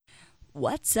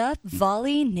What's up,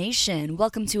 Volley Nation?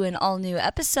 Welcome to an all new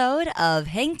episode of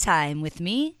Hang Time with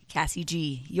me, Cassie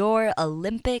G, your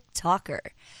Olympic talker.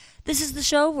 This is the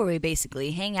show where we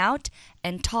basically hang out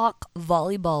and talk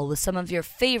volleyball with some of your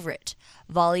favorite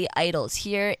volley idols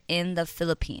here in the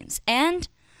Philippines. And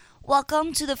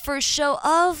welcome to the first show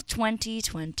of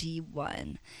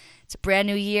 2021. It's a brand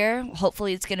new year.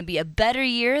 Hopefully, it's going to be a better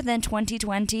year than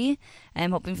 2020.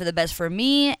 I'm hoping for the best for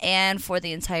me and for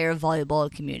the entire volleyball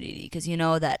community because you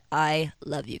know that I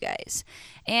love you guys.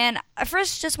 And I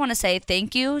first just want to say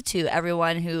thank you to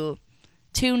everyone who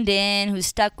tuned in, who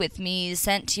stuck with me,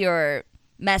 sent your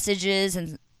messages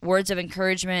and words of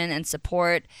encouragement and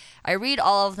support. I read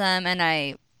all of them and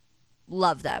I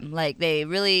love them. Like, they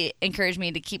really encourage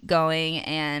me to keep going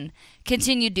and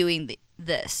continue doing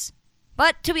this.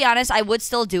 But to be honest, I would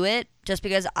still do it just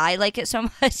because I like it so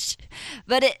much.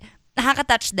 But it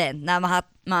nakaka-touch din na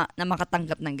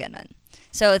makatanggap ng ganun.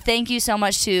 So thank you so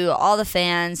much to all the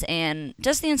fans and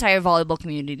just the entire volleyball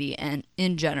community and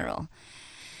in general.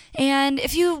 And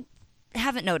if you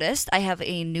haven't noticed, I have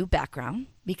a new background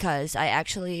because I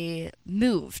actually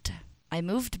moved. I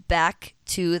moved back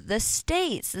to the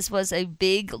States. This was a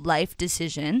big life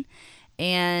decision.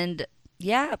 And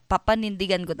yeah,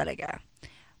 papanindigan ko talaga.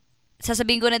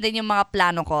 Sasabihin ko na din yung mga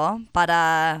plano ko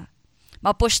para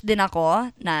ma-push din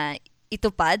ako na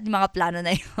itupad yung mga plano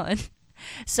na yun.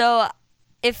 So,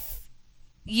 if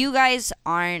you guys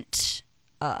aren't,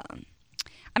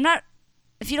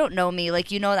 if you don't know me,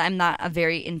 like, you know that I'm not a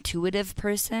very intuitive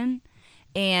person.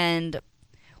 And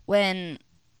when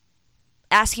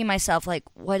asking myself, like,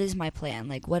 what is my plan?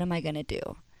 Like, what am I going to do?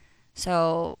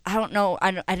 So, I don't know. I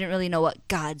didn't really know what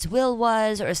God's will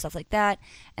was or stuff like that.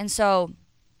 And so,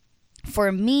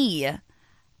 for me,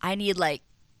 I need like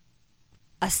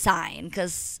a sign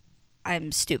because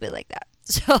I'm stupid like that.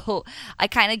 So I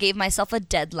kind of gave myself a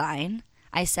deadline.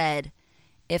 I said,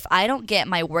 if I don't get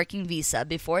my working visa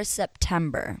before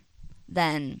September,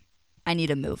 then I need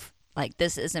to move. Like,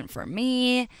 this isn't for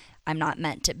me. I'm not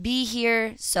meant to be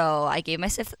here. So I gave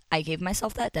myself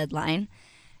that deadline.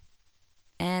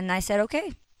 And I said,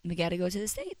 okay, we got to go to the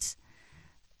States.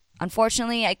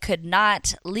 Unfortunately, I could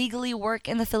not legally work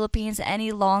in the Philippines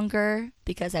any longer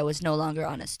because I was no longer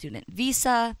on a student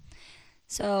visa.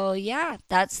 So, yeah,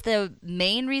 that's the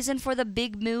main reason for the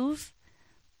big move.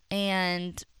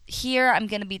 And here I'm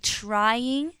going to be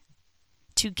trying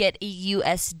to get a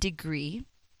US degree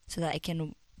so that I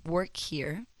can work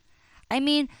here. I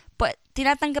mean, but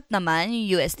tinatanggap naman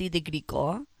yung USD degree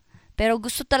ko. Pero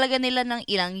gusto talaga nila ng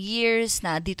ilang years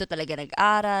na dito talaga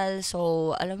nag-aral.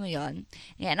 So, alam mo yon.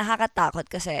 Kaya nakakatakot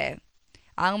kasi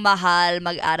ang mahal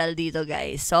mag-aral dito,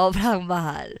 guys. Sobrang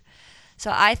mahal. So,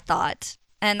 I thought,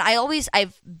 and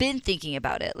I've been thinking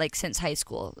about it, like, since high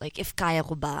school. Like, if kaya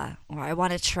ko ba? Or I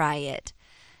want to try it.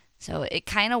 So, it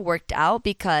kind of worked out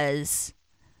because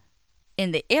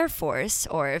in the Air Force,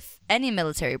 or if any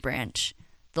military branch,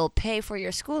 they'll pay for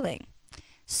your schooling.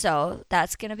 So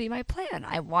that's going to be my plan.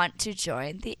 I want to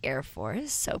join the Air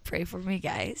Force, so pray for me,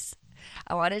 guys.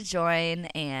 I want to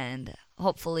join and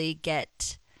hopefully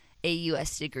get a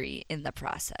US degree in the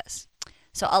process.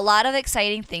 So a lot of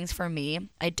exciting things for me.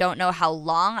 I don't know how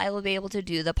long I will be able to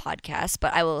do the podcast,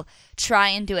 but I will try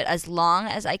and do it as long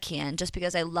as I can just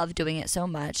because I love doing it so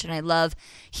much and I love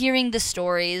hearing the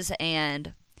stories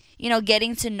and, you know,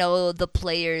 getting to know the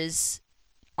players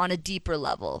on a deeper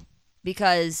level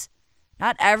because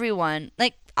not everyone,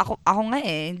 like, ako nga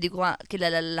hindi ko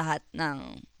kilala lahat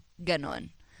ng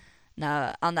ganon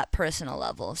na on that personal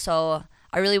level. So,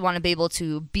 I really want to be able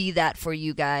to be that for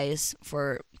you guys,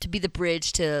 to be the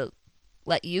bridge to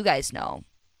let you guys know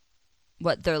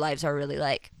what their lives are really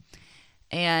like.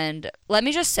 And let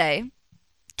me just say,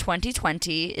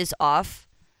 2020 is off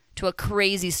to a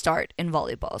crazy start in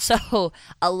volleyball. So,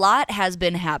 a lot has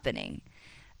been happening.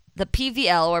 The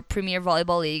PVL, or Premier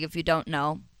Volleyball League, if you don't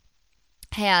know,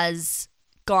 has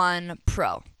gone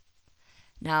pro.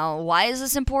 Now, why is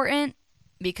this important?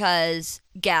 Because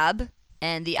GAB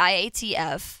and the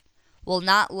IATF will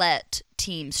not let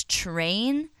teams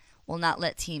train, will not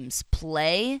let teams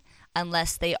play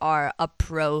unless they are a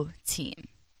pro team.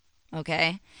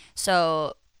 Okay?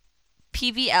 So,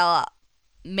 PVL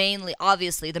mainly,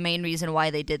 obviously, the main reason why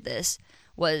they did this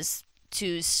was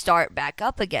to start back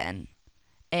up again.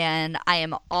 And I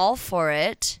am all for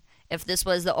it. If this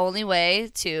was the only way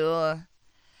to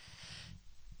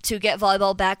get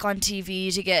volleyball back on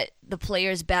TV, to get the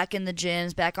players back in the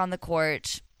gyms, back on the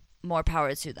court, more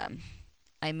power to them.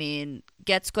 I mean,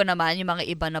 gets ko naman yung mga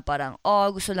iba na parang,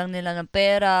 gusto lang nila ng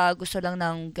pera, gusto lang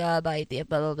ng gabay,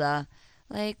 blah, blah, blah.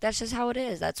 Like, that's just how it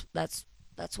is. That's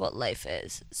what life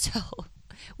is. So,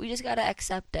 we just gotta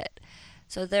accept it.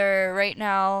 So there right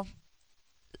now,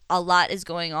 a lot is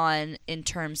going on in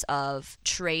terms of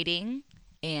trading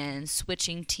and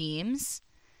switching teams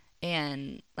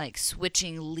and like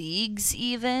switching leagues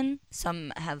even.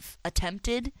 Some have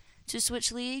attempted to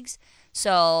switch leagues.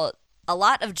 So a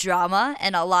lot of drama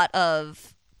and a lot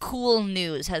of cool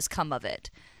news has come of it.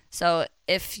 So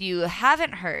if you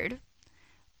haven't heard,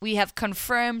 we have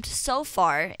confirmed so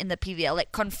far in the PVL,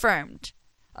 like confirmed,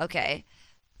 okay,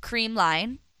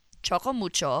 Creamline, Choco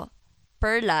Mucho,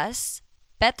 Perlas,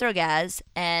 Petro Gazz,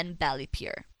 and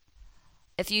Pure.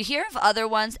 If you hear of other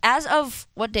ones, as of,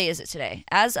 what day is it today?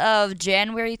 As of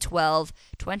January 12,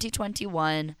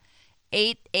 2021,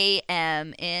 8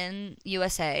 a.m. in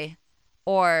USA,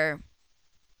 or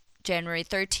January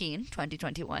 13,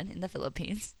 2021 in the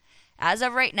Philippines. As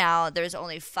of right now, there's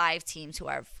only 5 teams who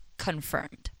are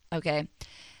confirmed, okay?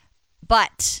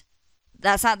 But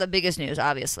that's not the biggest news,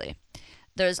 obviously.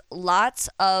 There's lots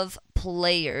of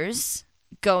players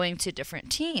going to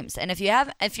different teams. And if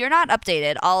you're not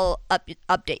updated, I'll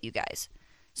update you guys.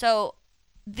 So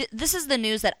this is the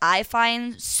news that I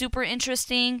find super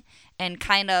interesting and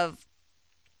kind of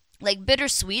like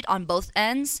bittersweet on both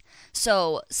ends.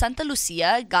 So Santa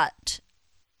Lucia got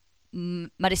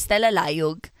Maristela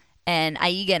Layug and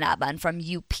Aiga Naban from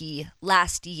UP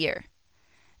last year.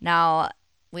 Now,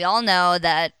 we all know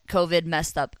that COVID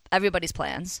messed up everybody's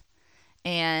plans,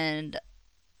 and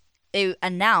they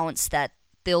announced that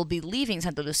they'll be leaving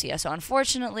Santa Lucia. So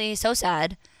unfortunately, so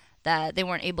sad that they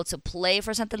weren't able to play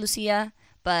for Santa Lucia,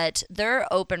 but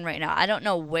they're open right now. I don't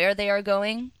know where they are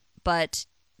going, but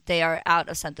they are out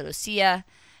of Santa Lucia.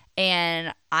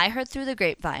 And I heard through the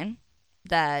grapevine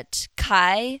that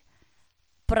Kai,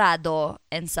 Prado,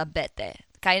 and Sabete,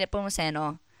 Kai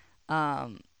Nepomuceno,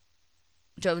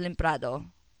 Jovelyn Prado,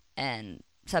 and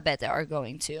Sabete are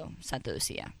going to Santa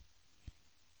Lucia.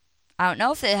 I don't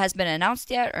know if it has been announced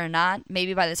yet or not.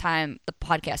 Maybe by the time the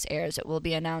podcast airs, it will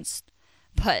be announced.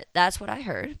 But that's what I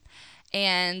heard.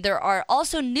 And there are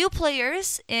also new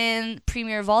players in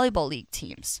Premier Volleyball League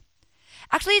teams.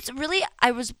 Actually,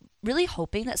 I was really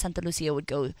hoping that Santa Lucia would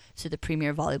go to the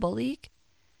Premier Volleyball League.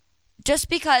 Just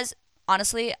because,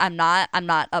 honestly, I'm not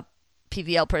a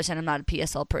PVL person. I'm not a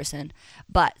PSL person.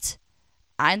 But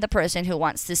I'm the person who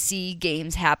wants to see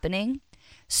games happening.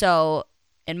 So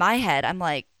in my head, I'm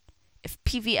like, if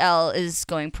PVL is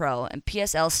going pro and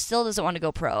PSL still doesn't want to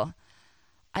go pro,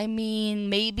 I mean,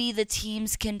 maybe the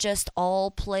teams can just all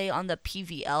play on the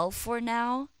PVL for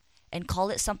now and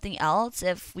call it something else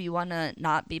if we want to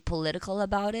not be political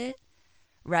about it,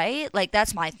 right? Like,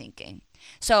 that's my thinking.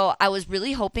 So I was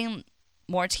really hoping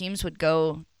more teams would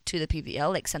go to the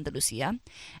PVL, like Santa Lucia.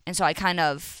 And so I kind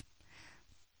of,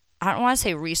 I don't want to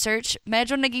say research,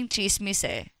 medyo naging chismis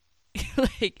eh.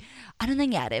 Like, ano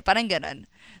nangyari? Parang ganun.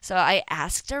 So I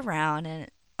asked around, and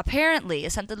apparently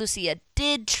Santa Lucia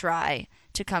did try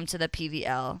to come to the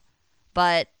PVL,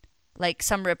 but like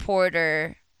some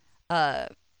reporter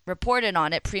reported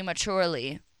on it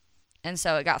prematurely, and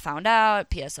so it got found out.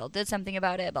 PSL did something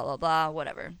about it, blah, blah, blah,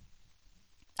 whatever.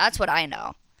 That's what I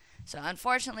know. So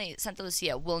unfortunately, Santa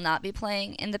Lucia will not be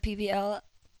playing in the PVL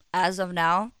as of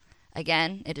now.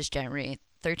 Again, it is January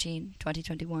 13,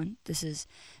 2021. This is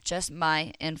just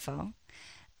my info.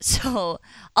 So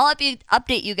I'll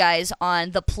update you guys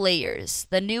on the players,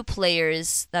 the new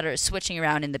players that are switching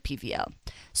around in the PVL.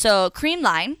 So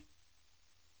Creamline,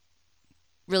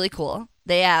 really cool.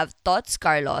 They have Tots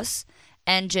Carlos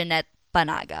and Jeanette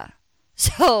Panaga.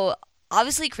 So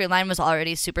obviously Creamline was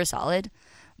already super solid,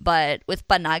 but with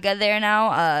Panaga there now,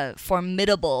 a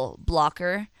formidable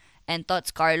blocker, and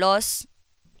Tots Carlos,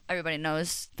 everybody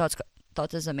knows Tots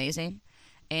is amazing.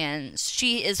 And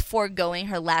she is foregoing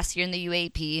her last year in the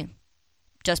UAP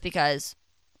just because,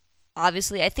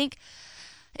 obviously, I think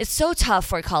it's so tough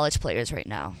for college players right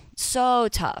now. So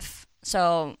tough.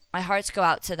 So my hearts go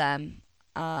out to them.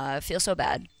 I feel so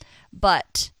bad.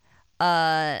 But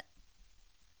I'm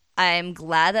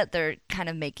glad that they're kind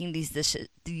of making these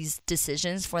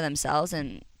decisions for themselves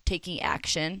and taking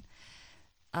action.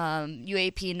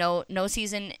 UAP, no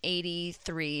season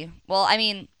 83. Well, I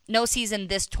mean, no season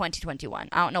this 2021.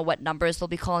 I don't know what numbers they'll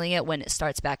be calling it when it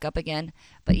starts back up again.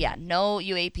 But yeah, no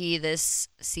UAP this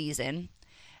season.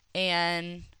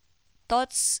 And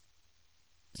Tots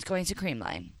is going to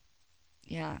Creamline.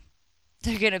 Yeah.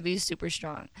 They're going to be super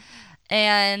strong.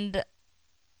 And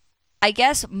I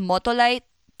guess Motolite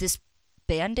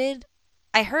disbanded.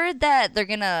 I heard that they're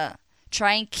going to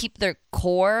try and keep their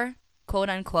core, quote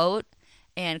unquote,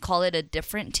 and call it a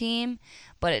different team.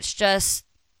 But it's just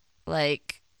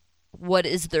like, what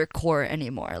is their core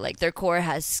anymore. Like their core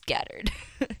has scattered.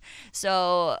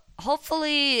 So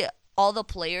hopefully all the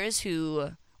players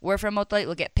who were from Motolit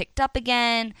will get picked up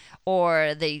again,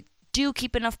 or they do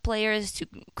keep enough players to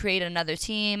create another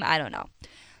team. I don't know.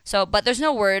 So, but there's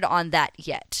no word on that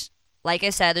yet. Like I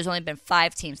said, there's only been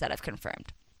 5 teams that have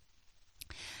confirmed.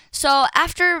 So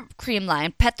after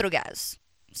Creamline, Petrogaz.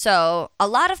 So a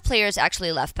lot of players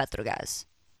actually left Petrogaz.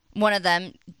 One of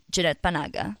them, Jeanette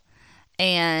Panaga,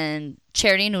 and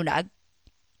Cherry Nunag,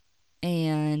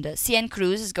 and Cien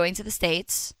Cruz is going to the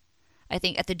States. I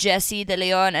think at the Jessie De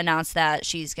Leon announced that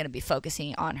she's going to be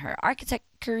focusing on her architect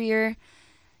career.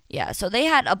 Yeah, so they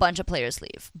had a bunch of players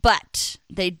leave. But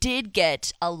they did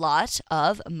get a lot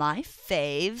of my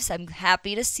faves. I'm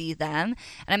happy to see them.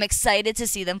 And I'm excited to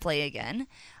see them play again.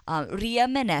 Ria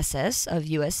Meneses of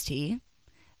UST.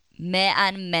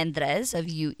 Mean Mendres of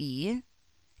UE.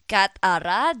 Kat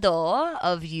Arado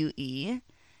of UE.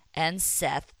 And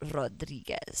Seth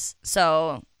Rodriguez.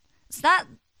 So it's not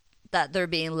that they're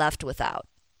being left without.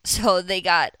 So they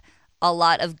got a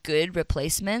lot of good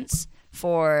replacements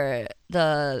for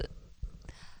the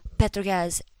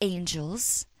Petrogaz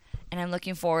Angels, and I'm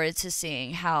looking forward to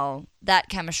seeing how that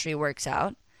chemistry works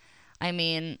out. I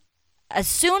mean, as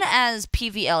soon as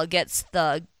PVL gets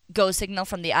the go signal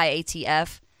from the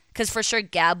IATF, because for sure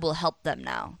Gab will help them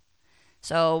now.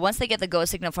 So once they get the go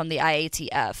signal from the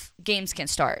IATF, games can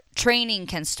start. Training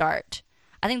can start.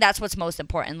 I think that's what's most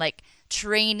important. Like,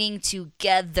 training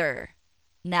together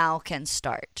now can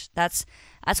start. That's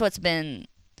what's been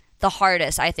the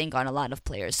hardest, I think, on a lot of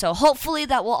players. So hopefully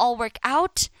that will all work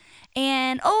out.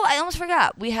 And, I almost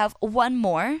forgot. We have one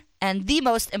more, and the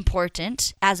most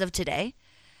important as of today.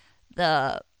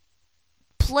 The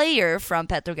player from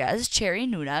Petrogaz, Cherry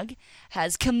Nunag,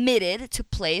 has committed to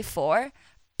play for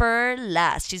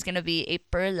Perlas. She's going to be a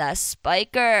Perlas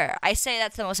spiker. I say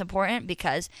that's the most important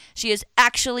because she is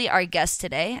actually our guest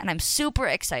today, and I'm super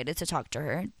excited to talk to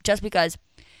her just because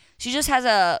she just has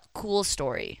a cool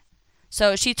story.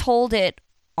 So she told it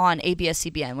on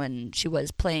ABS-CBN when she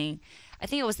was playing, I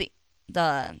think it was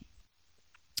the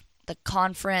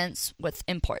conference with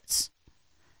imports.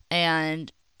 And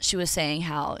she was saying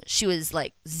how she was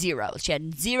like zero. She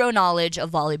had zero knowledge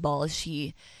of volleyball.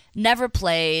 She never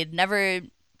played, never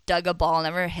dug a ball,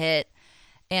 never hit.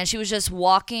 And she was just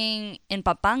walking in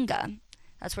Pampanga.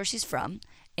 That's where she's from.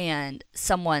 And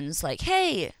someone's like,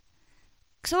 hey,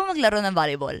 gusto mo maglaro ng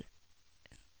volleyball?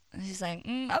 And she's like,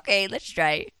 okay, let's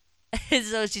try.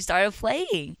 So she started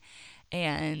playing.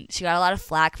 And she got a lot of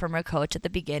flack from her coach at the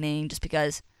beginning just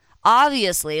because,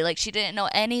 obviously, like, she didn't know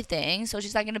anything. So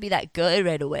she's not going to be that good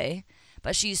right away.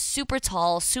 But she's super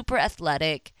tall, super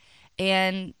athletic.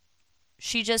 And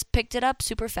she just picked it up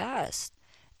super fast.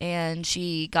 And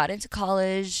she got into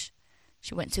college.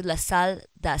 She went to La Salle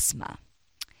Dasma.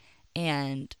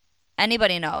 And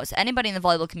anybody in the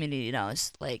volleyball community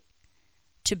knows, like,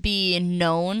 to be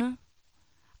known,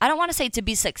 I don't want to say to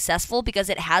be successful because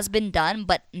it has been done,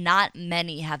 but not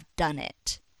many have done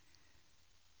it.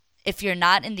 If you're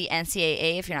not in the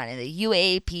NCAA, if you're not in the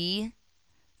UAAP,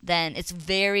 then it's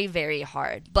very, very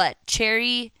hard. But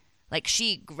Cherry, like,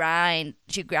 she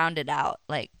grounded out.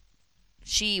 Like,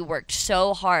 she worked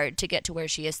so hard to get to where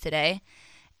she is today.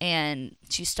 And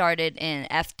she started in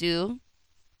F2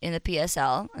 in the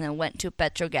PSL and then went to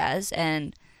Petrogaz.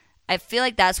 And I feel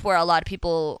like that's where a lot of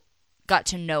people got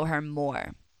to know her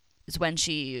more, is when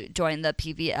she joined the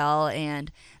PVL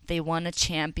and they won a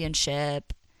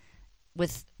championship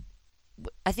with,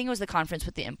 I think it was the conference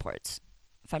with the imports,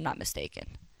 if I'm not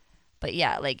mistaken. But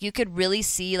yeah, like, you could really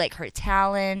see, like, her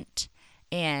talent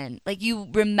and, like, you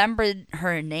remembered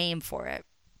her name for it.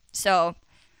 So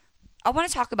I want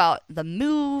to talk about the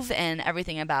move and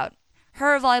everything about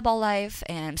her volleyball life,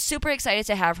 and I'm super excited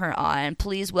to have her on.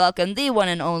 Please welcome the one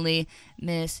and only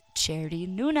Miss Cherry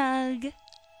Nunag.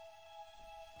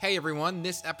 Hey everyone,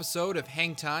 this episode of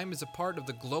Hang Time is a part of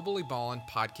the Globally Ballin'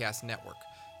 Podcast Network,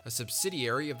 a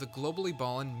subsidiary of the Globally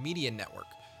Ballin' Media Network.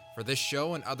 For this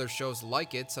show and other shows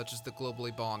like it, such as the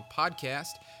Globally Ballin'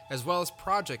 Podcast, as well as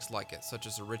projects like it, such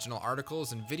as original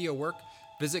articles and video work,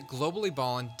 visit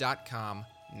globallyballin.com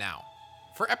now.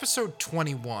 For episode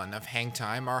 21 of Hang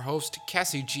Time, our host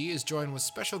Cassie G is joined with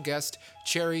special guest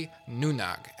Cherry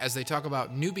Nunag as they talk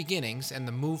about new beginnings and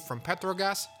the move from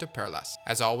Petrogaz to Perlas.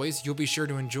 As always, you'll be sure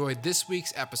to enjoy this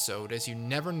week's episode as you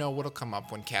never know what'll come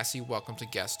up when Cassie welcomes a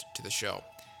guest to the show.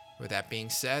 With that being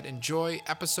said, enjoy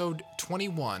episode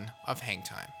 21 of Hang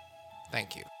Time.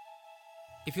 Thank you.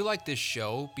 If you like this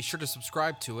show, be sure to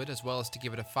subscribe to it as well as to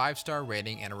give it a 5-star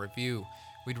rating and a review.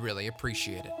 We'd really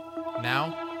appreciate it.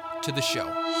 Now, to the show.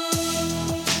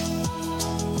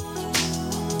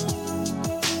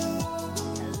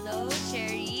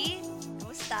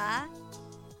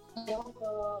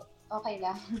 So, okay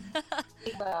lang.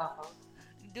 Iba ako.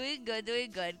 Doing good, doing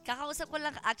good. Kakausap ko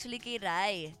lang actually kay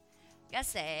Rai.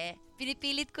 Kasi,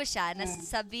 pinipilit ko siya na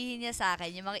sabihin niya sa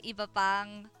akin yung mga iba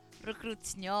pang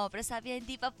recruits nyo. Pero sabi niya,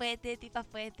 hindi pa pwede.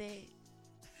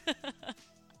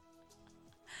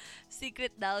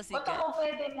 Secret daw, Ba't secret. ako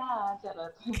pwede na?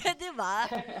 Charot. Diba?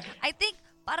 I think,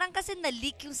 parang kasi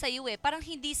na-leak yung sa'yo eh. Parang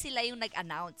hindi sila yung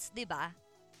nag-announce, diba?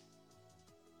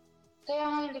 Kaya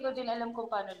nga hindi ko din alam kung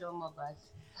paano lumabas.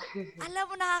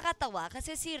 Alam mo, nakakatawa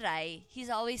kasi si Rai,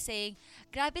 he's always saying,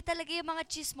 grabe talaga yung mga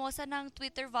chismosa ng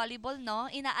Twitter volleyball, no?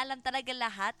 Inaalam talaga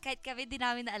lahat, kahit kami di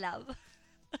namin alam.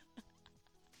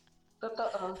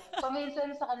 Totoo.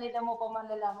 Paminsan sa kanila mo pa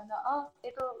malalaman na,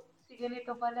 ito, si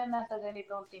ganito pala, nasa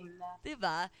ganitong team na.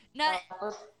 Diba?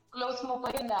 Tapos, close mo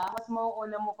pa yun mas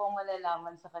mauuna mo pang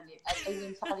malalaman sa kanila. At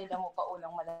ayun, sa kanila mo pa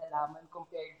unang malalaman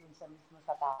compared dun sa mismo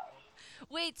sa tao.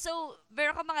 Wait, so,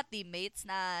 meron ka mga teammates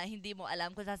na hindi mo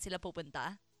alam kung saan sila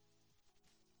pupunta?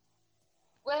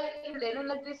 Well, hindi. Nung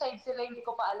nag-decide sila, hindi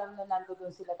ko pa alam na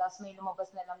nandoon sila. Tapos may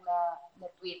lumabas na lang na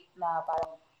tweet na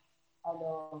parang,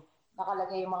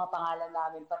 nakalagay yung mga pangalan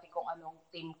namin, pati kung anong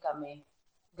team kami.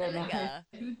 Ganun. Talaga?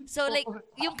 So, like,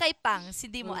 yung kay Pangs,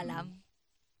 hindi mo alam?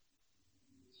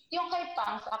 Yung kay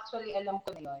Pangs, actually, alam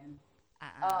ko na yun.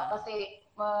 Kasi,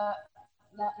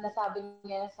 nasabi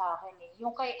niya sa akin eh.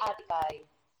 Yung kay Ate Kai,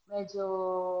 medyo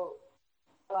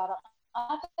parang,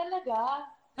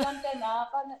 talaga? Yan ka na?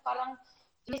 Parang,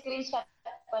 screenshot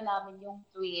pa namin yung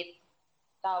tweet.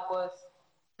 Tapos,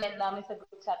 send namin sa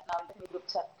group chat namin. May group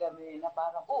chat kami na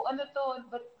parang, ano to?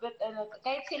 But ano?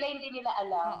 Kahit sila hindi nila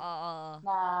alam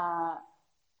na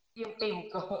yung team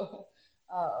ko.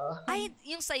 Oo. Ay,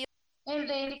 yung sa'yo?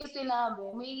 Hindi ko sinabi.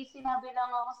 May sinabi lang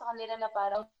ako sa kanila na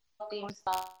parang team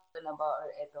staff na ba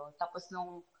or eto. Tapos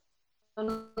nung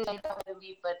decide ako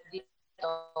lumipat dito,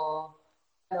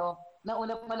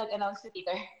 nauna pa nag-announce si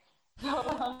Peter.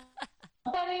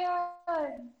 Pero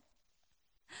yun.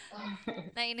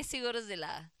 Nainis siguro sila.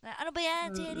 Ano ba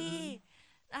yan, Cherry?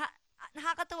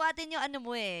 Nakakatuwa din yung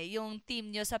yung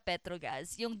team nyo sa Petro,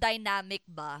 Gazz. Yung dynamic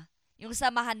ba? Yung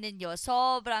samahan ninyo,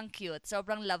 sobrang cute.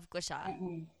 Sobrang love ko siya.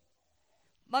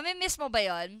 Mamimiss mo ba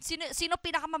yun? Sino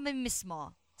pinaka-mamimiss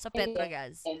mo sa Petro,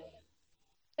 Gazz?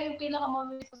 Yung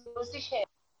pinaka-mamimiss ko si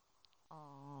Chef.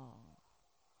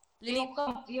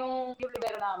 Yung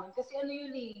libero namin. Kasi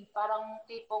yun eh, parang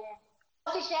tipong,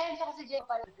 si Shen, siya kasi Jen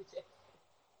pala. Si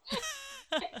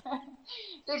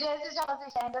Jen, siya kasi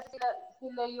Shen, kasi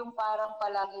sila yung parang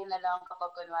palagi na lang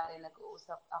kapag kunwari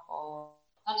nag-uusap ako.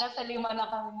 Hanggang sa 5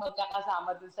 na kami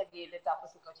magkakasama dun sa gilid,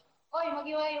 tapos si Coach, oy,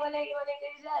 mag-iwalay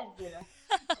kayo dyan.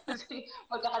 Kasi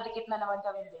magkakadikit na naman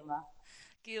kami, di ba?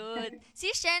 Cute. Si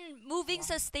Shen, moving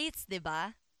sa States, di ba?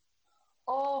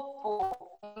 Opo.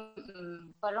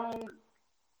 Parang,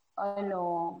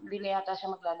 hindi na yata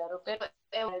siya maglalaro. Pero,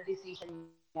 decision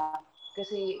niya.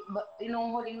 Kasi,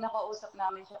 nung huling nakausap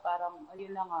namin siya, parang,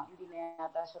 ayun na nga, hindi na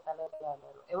yata siya talaga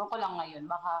maglalaro. Ewan ko lang ngayon,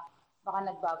 baka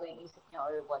nagbago yung isip niya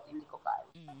or what, hindi ko pa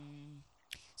alam.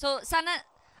 So, sana,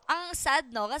 ang sad,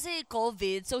 no? Kasi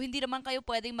COVID, so hindi naman kayo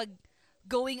pwedeng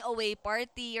mag-going away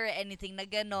party or anything na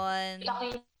ganon.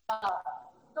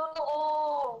 Totoo.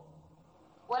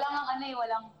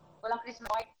 Walang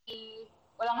Christmas party,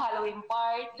 walang Halloween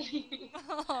party.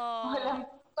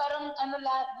 Parang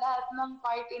lahat ng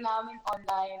party namin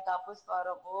online, tapos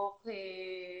parang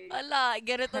okay. Ala,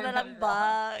 ganito na lang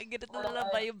ba? Ganito na lang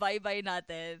ba yung bye-bye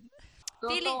natin?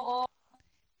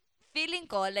 Feeling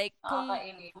ko, like,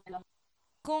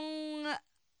 kung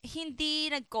hindi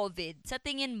nag-COVID, sa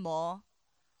tingin mo,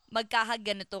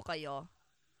 magkakaganito kayo?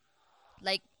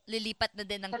 Like, lilipat na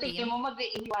din ng team? Sa tingin mo,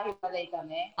 mag-iiwahiwalay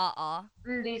kami? Oo.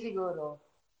 Hindi siguro.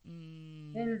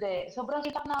 Hindi. Sobrang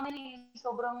kitak namin eh.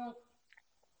 Sobrang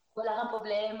wala kang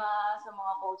problema sa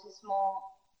mga coaches mo.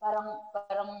 Parang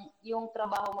yung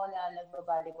trabaho mo na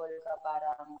nagba-volleyball ka,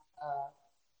 parang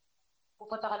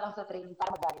pupunta ka lang sa training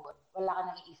para mag-volleyball. Wala ka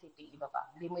nang iisipin iba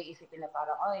pa. Hindi mo iisipin na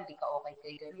parang, hindi ka okay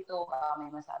kay ganito, may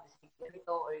masabi sa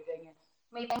ganito, or ganyan.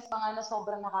 May times pa nga na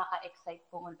sobrang nakaka-excite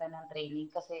pumunta ng training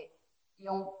kasi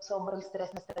yung sobrang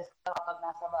stress na stress ka kapag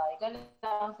nasa bahay ka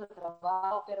lang sa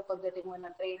trabaho, pero pagdating mo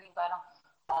ng training, parang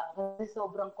kasi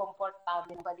sobrang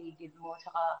komportable ng paligid mo.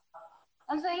 Tsaka,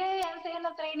 ang saya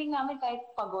ng training namin kahit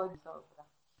pagod. Sobra.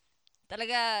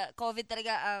 Talaga, COVID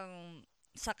talaga ang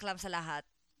saklam sa lahat.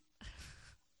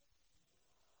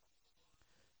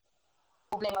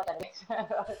 Problema talaga.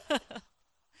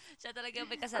 Siya talaga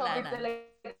may kasalanan. COVID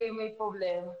talaga may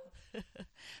problema.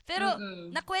 Pero,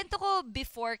 nakwento ko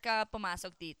before ka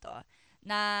pumasok dito,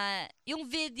 na yung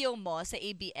video mo sa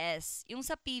ABS, yung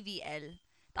sa PVL,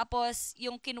 Tapos,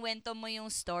 yung kinwento mo yung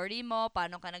story mo,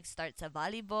 paano ka nag-start sa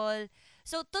volleyball.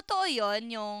 So, totoo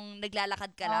yon yung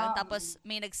naglalakad ka lang, tapos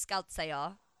may nag-scout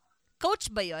sa'yo? Coach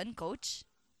ba yon? Coach?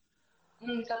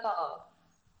 Totoo.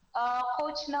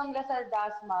 Coach ng Lasal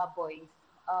Dasma Boys.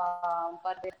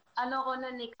 Ano ko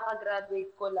nun,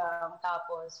 kaka-graduate ko lang.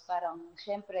 Tapos parang,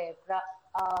 syempre,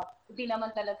 hindi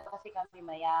naman talaga kasi kami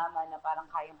mayaman na parang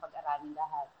kayang pag-aralin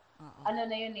lahat. Oo. Ano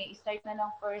na yun start na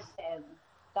ng first sem.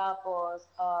 Tapos,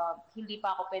 hindi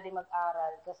pa ako pwede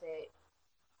mag-aral kasi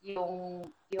yung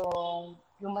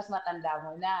mas matanda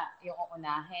mo na, yung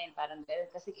uunahin, parang gano'n.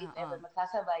 Kasi if ever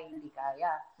magsasabay, hindi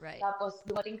kaya. Right. Tapos,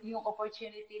 dumating yung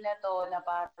opportunity na to na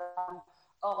parang,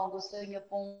 kung gusto niyo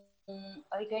pong,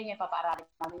 ay ganyan, papaaralin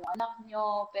namin yung anak niyo,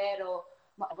 pero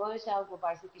mag-go siya,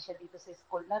 varsity siya dito sa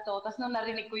school na to. Tapos nung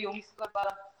narinig ko yung school,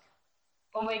 parang,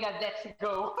 oh my God, let's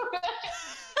go.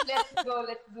 Let's go,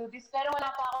 let's do this. Pero wala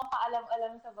pa akong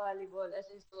kaalam-alam sa volleyball. As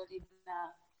in, solid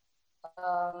na,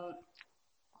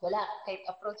 wala, kahit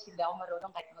approach, hindi ako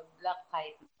marunong, kahit mag-block,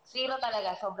 kahit zero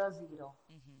talaga, sobrang zero.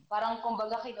 Parang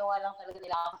kumbaga kinuha lang talaga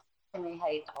nila ako kasi may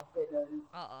height ako, gano'n.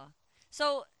 Oo.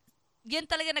 So, yun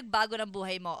talaga nagbago ng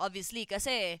buhay mo, obviously,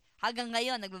 kasi hanggang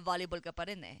ngayon, nagvo-volleyball ka pa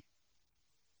rin eh.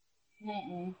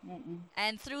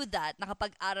 And through that,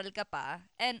 nakapag-aral ka pa.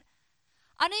 And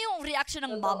ano yung reaction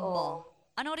ng mom mo?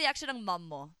 Anong reaction ng mom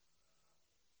mo?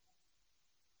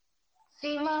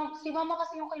 Si mama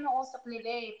kasi yung kinuusap nila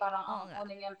eh. Parang ang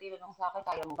una niyang tinanong sa akin,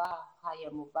 kaya mo ba? Kaya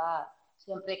mo ba?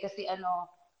 Siyempre kasi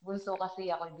bunso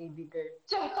kasi ako, baby girl.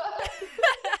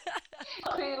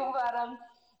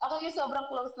 Ako yung sobrang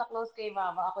close na close kay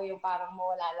mama. Ako yung parang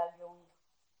mawala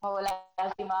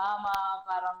si mama,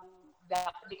 parang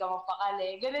di ka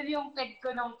mapakali. Ganun yung peg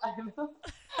ko nung Cute.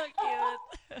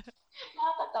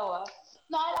 Nakakatawa.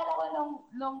 Naalala ko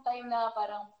nung time na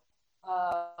parang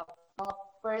mga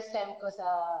first sem ko sa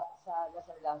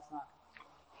Lasal Lasma.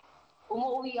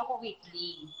 Umuwi ako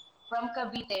weekly. From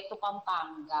Cavite to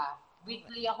Pampanga.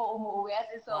 Weekly ako umuwi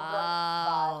as in sobrang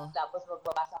bus. Tapos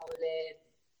magbabasa ulit.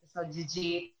 So,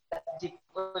 jeep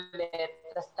ulit.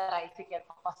 Tapos tricycle,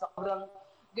 papasok.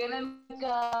 Ganun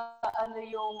ka,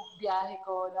 yung biyahe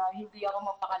ko na hindi ako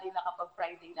mapakali na kapag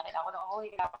Friday na kailangan ko na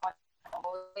umuwi.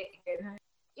 Ganun.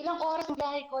 Ilang oras yung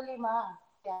biyahe ko? 5.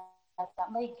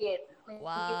 May higit 5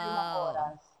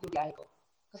 oras yung biyahe ko.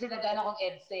 Kasi nagana akong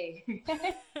EDSA eh.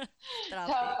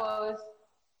 Tapos,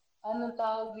 anong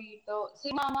tawag dito?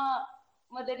 Si mama,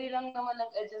 madali lang naman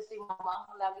nag-adjust si mama.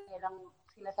 Lagi nilang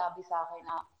sinasabi sa akin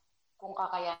na kung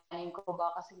kakayanin ko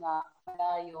ba kasi nga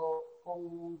malayo,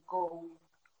 kung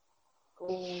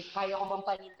kaya ko bang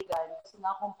panindigan. Kasi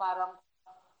nga kung parang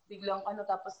biglang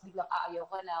tapos biglang aayaw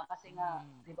ka na kasi nga,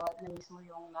 di ba, na-miss mo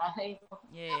yung nanay mo.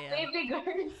 Yeah. Baby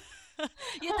girl.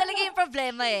 Yun talaga yung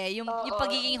problema eh, yung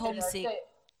pagiging homesick.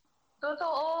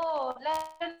 Totoo.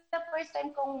 Lalo na first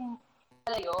time kong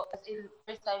malayo, as in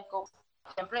first time kong,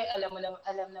 siyempre alam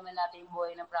naman natin yung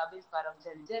buhay ng province, parang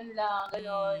dyan lang,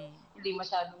 gano'n. Hindi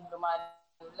masyadong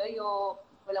lumalayo,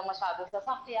 walang masyadong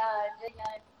sasakyan,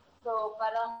 ganyan. So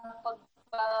parang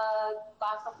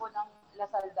pagpasok ko ng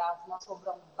Lasal Dasma,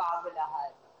 sobrang bago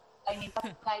lahat. I mean,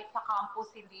 kahit sa campus,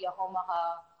 hindi ako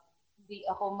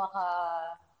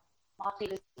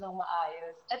makakilos ng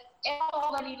maayos. At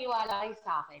ako maniniwala kayo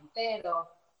sa akin. Pero,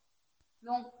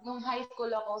 nung high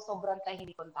school ako, sobrang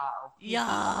tahimik kong tao. Yeah.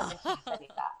 Hindi ako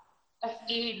nagsasalita. As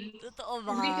in, totoo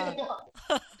ba?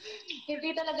 hindi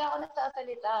talaga ako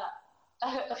nagsasalita.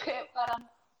 Parang,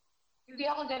 hindi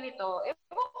ako ganito.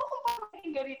 Ewan ko kung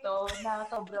parang ganito na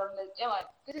sobrang,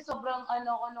 kasi sobrang ko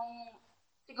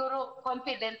siguro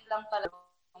confident lang talaga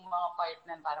yung mga part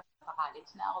na parang sa college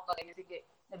na ako. Pag sige,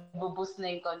 nag-boost na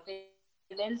yung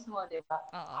confidence mo, di ba?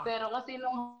 Pero kasi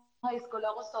nung high school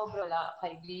ako, sobrang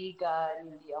kaibigan,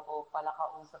 hindi ako pala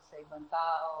kausap sa ibang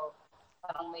tao.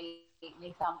 Parang may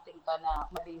something pa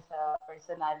na mali sa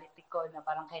personality ko na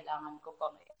parang kailangan ko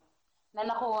pa na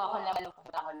nakuha ko naman nung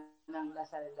pumunta ko ng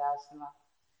Lasal Dasma.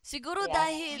 Siguro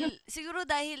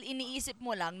dahil iniisip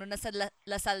mo lang nung nasa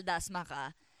Lasal Dasma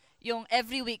ka, yung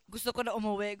every week gusto ko na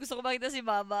umuwi, gusto ko makita si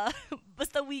mama.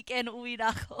 Basta weekend uwi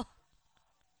na ako.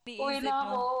 Uwi na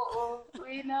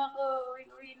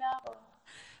ako.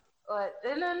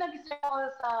 Nag-start ako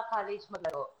sa college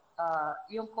maglaro.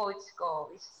 Yung coach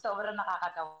ko, sobrang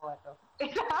nakakatawa to.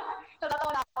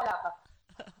 Natatawa na ako.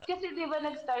 Kasi di ba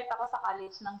nag-start ako sa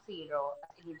college ng zero.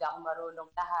 Hindi ako marunong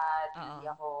lahat.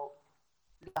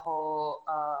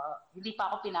 Hindi pa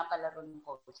ako pinapalaro ng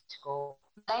coach ko.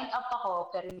 Line up ako,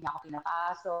 pero hindi ako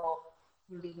pinapasok.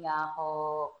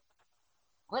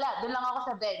 Wala, doon lang ako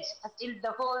sa bench. As in the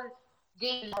whole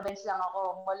game na bench lang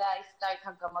ako. Mula start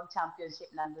hanggang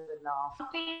mag-championship nandun lang ako.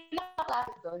 Ang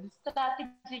pinaka-classic doon,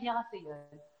 strategy niya kasi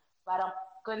yun. Parang,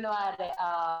 kunwari,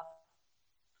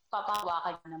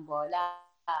 papahawakan niya ng bola.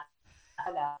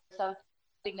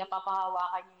 Something na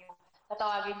papahawakan niya yung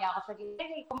tatawagin niya ako sa gilid.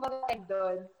 Hey, kumbaga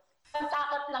doon. Ang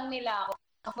takot lang nila ako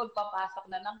kapag papasok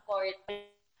na ng court.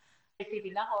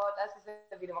 Isipin ako, tapos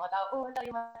sasabihin ng mga tao, wala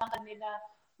yung matangkad nila.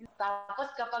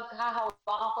 Tapos kapag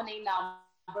hahawakan ko na yung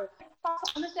number,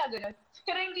 pasok na siya, ganun.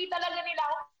 Pero hindi talaga nila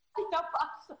ako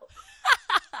pinapasok.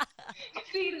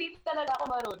 Kasi hindi talaga ako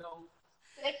marunong.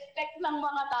 Expect ng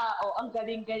mga tao, ang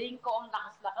galing-galing ko, ang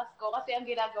lakas-lakas ko, kasi ang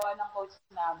ginagawa ng coach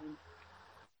namin.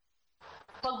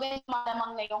 Pag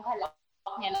malamang na yung halak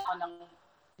niya na ako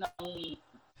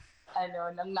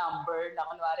ng number, na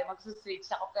kunwari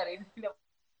magsuswitch ako, pero hindi na.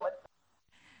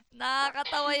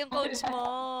 Nakakatawa yung coach mo.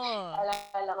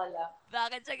 Alala ko lang.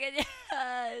 Bakit siya ganyan?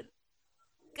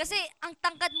 Kasi ang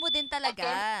tangkad mo din talaga.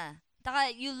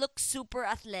 Taka, you look super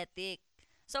athletic.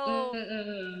 So,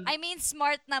 I mean,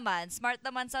 smart naman. Smart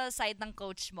naman sa side ng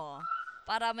coach mo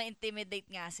para ma-intimidate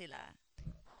nga sila.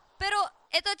 Pero,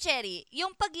 eto Cherry,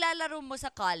 yung paglalaro mo sa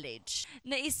college,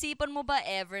 naisipan mo ba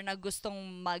ever na gustong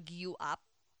mag-U up?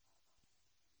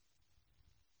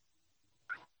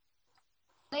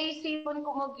 Naisipan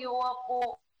ko mag-U up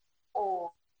po.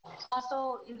 Oo.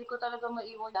 Kaso, hindi ko talaga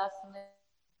maiwan last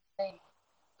night.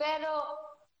 Pero,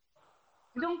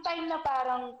 yung time na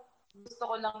parang gusto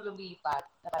ko lang lumipat,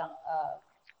 na parang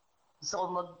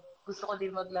gusto ko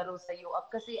din maglaro sa UAP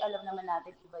kasi alam naman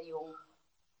natin iba yung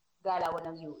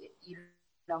galawan ng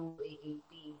ng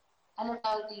UAAP. Ano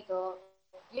tawag dito?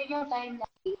 Yun yung time na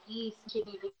Shakey's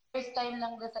League. First time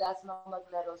lang na sa last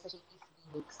maglaro sa Shakey's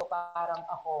League. So parang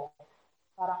okay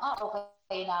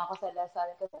na ako sa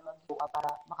Lasal kasi mag-UAP para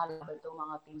makalaban itong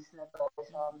mga teams na to or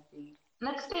something.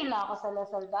 Nag-stay na ako sa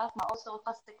Lasal Dasma. Also,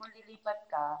 kasi kung lilipat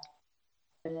ka,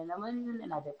 ano naman yun,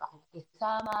 another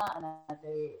pakikisama,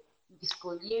 another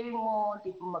school year mo,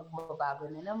 tipo magbabago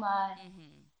na naman.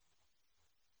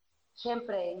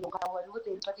 Siyempre, yung katawan mo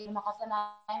din, pati yung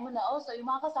makasanayan mo na, also, yung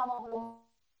mga kasama mo,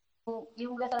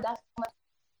 yung Lasal Dasma,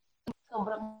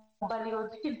 sobrang baliw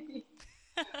din.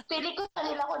 Pili ko sa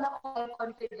nila ko na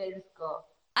confidence ko.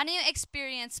 Ano yung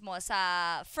experience mo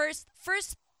sa first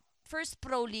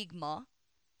pro league mo?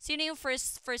 Sino yung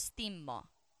first team mo?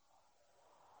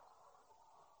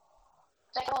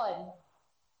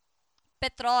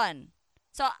 Petron.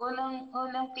 So,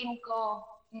 unang team ko,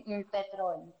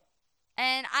 Petron.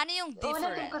 And ano yung difference?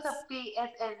 Unang team ko sa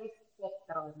PSL is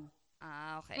Petron.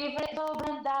 Okay.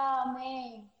 Sobrang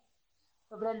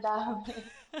dami.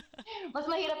 Mas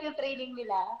mahirap yung training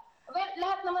nila. Well,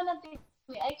 lahat naman ng team,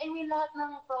 I mean lahat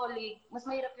ng pro league, mas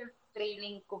mahirap yung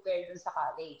training compared dun sa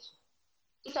college.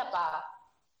 Isa pa,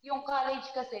 yung college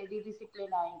kasi,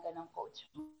 didisiplinahin ka ng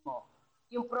coach mo.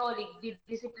 Yung pro league,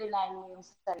 didisiplinahin mo yung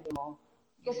sarili mo.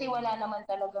 Kasi wala naman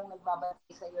talagang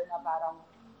nagbabantay sa'yo na parang,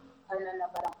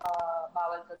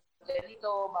 bawal ka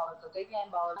ganito, bawal ka ganyan,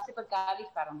 bawal. Kasi pag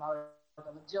college, parang bawal ka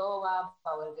mag-jowa,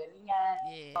 bawal ganyan,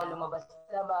 bawal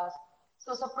lumabas-labas.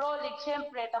 So sa pro league,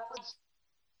 syempre, tapos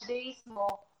days mo,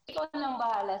 ikaw lang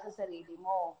bahala sa sarili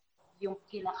mo. Yung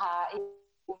kinakain,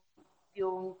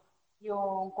 yung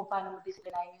kung paano mo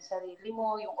disiplinahin yung sarili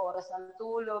mo, yung oras ng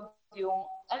tulog, yung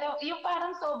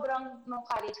parang sobrang nung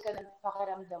college ka na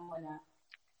pakiramdam mo na,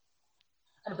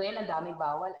 ano ba yan, ang daming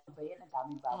bawal,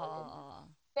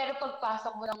 Pero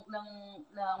pagpasok mo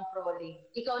ng pro league,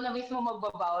 ikaw na mismo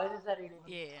magbabawal sa sarili mo.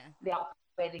 Hindi ako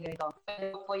pwedeng ganito.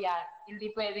 Pero po yan,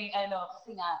 hindi pwedeng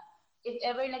kasi nga, if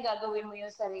ever na gagawin mo yung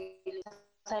sarili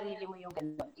mo yung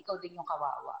ganun, ikaw din yung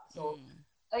kawawa. So,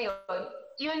 ayun,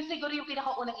 yun siguro yung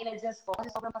pinakaunang in-adjust ko kasi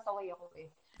sobrang pasaway ako eh.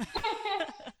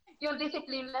 Yung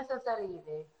disiplina sa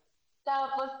sarili.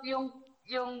 Tapos yung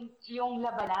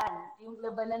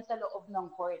labanan sa loob ng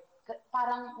court.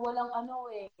 Parang walang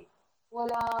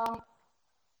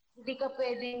hindi ka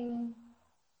pwedeng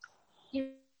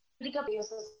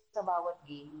sa bawat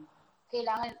game.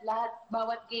 Kailangan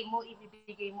bawat game mo,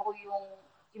 ibibigay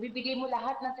mo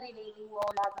lahat ng training mo,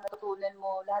 lahat ng natutunan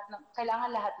mo,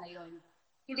 kailangan lahat na yun.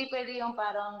 Hindi pwede yung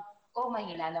parang,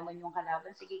 mahina naman yung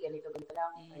kalaban, sige, ganito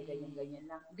lang, ay ganyan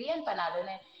lang. Hindi yan, panalo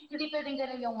na yan. Hindi pwedeng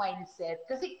ganun yung mindset.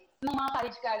 Kasi nung mga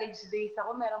college days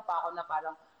ako, meron pa ako na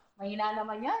parang, mahina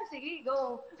naman yan, sige,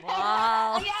 go.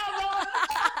 Wow! Ang yabang!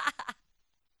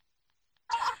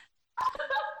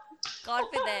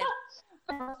 Confident.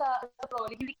 Sa pro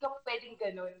league, hindi ka pwedeng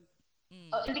ganun.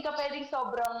 Hindi ka pwedeng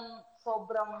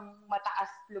sobrang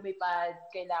mataas lumipad.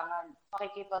 Kailangan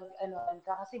makikipag-anoan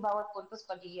ka kasi bawat puntos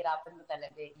paghihirapan mo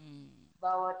talaga eh.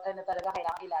 bawat ano talaga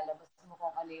kailangan ilalabas mo kung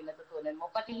ano yung natutunan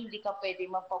mo. Pati hindi ka pwede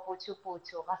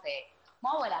magpaputyo-putyo kasi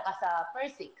mawala ka sa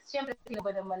first six. Siyempre, sino ba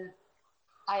naman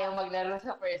ayaw maglaro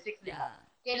sa first six, di ba? Yeah.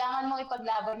 Kailangan mong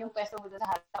ipaglaban yung peso mo doon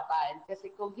sa harapan. Kasi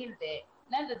kung hindi,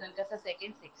 nandoon ka sa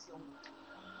second six, yung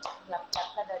lap-lap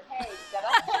ka doon. Hey,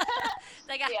 sarap.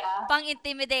 Teka, Yeah.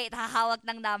 pang-intimidate, hahawak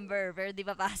ng number, pero di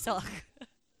pa pasok.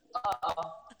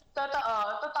 Oo.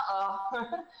 Totoo.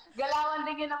 Galawan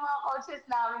din yun ng mga coaches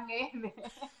namin ngayon eh.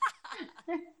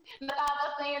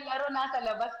 Natapos na yung laro, nasa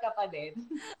labas ka pa din.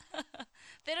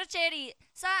 Pero Cherry,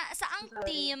 saang Sorry.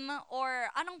 team or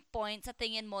anong point sa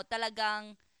tingin mo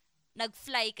talagang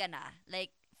nag-fly ka na?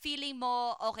 Like, feeling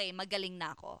mo, okay, magaling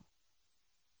na ako.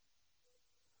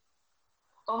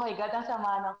 Oh my God, ang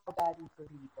sama ng pagdali ko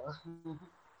dito.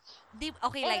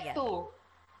 Okay lang yan. F2.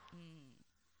 Hmm.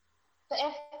 Sa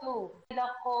F2,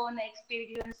 kailan ko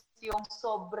na-experience yung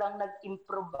sobrang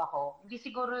nag-improve ako.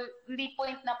 Hindi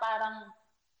point na parang,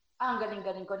 ang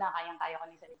galing-galing ko na, kayang-kaya ko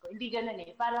ni sarili ko. Hindi ganun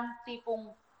eh. Parang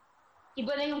tipong,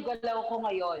 iba na yung galaw ko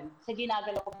ngayon sa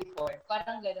ginagalaw ko before.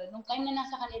 Parang ganun. Nung time na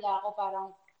nasa kanila ako,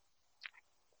 parang,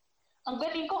 ang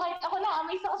galing ko kahit ako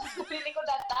na-amaze ako sa sarili ko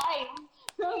that time.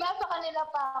 Nung nasa kanila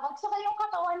pa ako, saka yung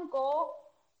katawan ko,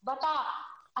 bata.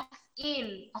 As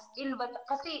in, bata.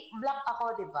 Kasi black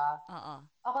ako, di ba? Oo.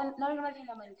 Ako, normally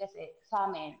naman kasi sa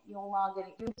amin, yung mga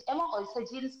ganito, ewan ko, sa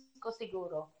jeans ko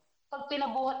siguro, pag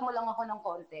pinabuhat mo lang ako ng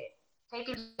konti, kahit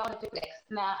hindi ako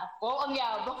nag-flex na, ang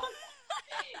yabang.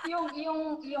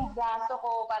 yung braso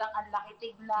ko, parang ang laki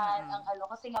tignan, ang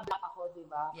kasi nga black ako, di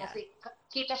ba? Yeah. Kasi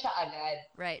kita siya agad.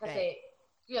 Right.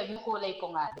 Yun, yung kulay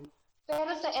ko nga.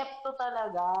 Pero sa F2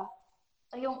 talaga,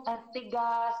 yung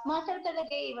anti-gas, muscle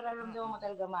talaga eh. Mararamdaman mo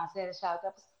talaga muscle siya.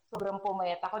 Tapos sobrang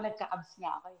pumayat ako, nagka-abs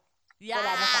nga ako eh. Yeah!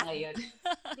 Wala na siya ngayon.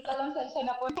 Hindi ko alam saan siya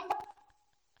napunta.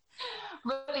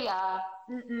 But yeah,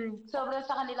 sobrang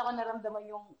sa kanila ko naramdaman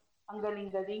yung ang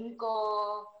galing-galing ko,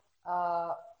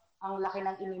 ang laki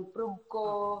ng in-improve ko,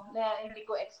 na hindi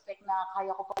ko expect na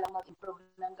kaya ko palang mag-improve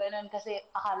ng ganun kasi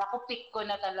akala ko peak ko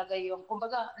na talaga yung,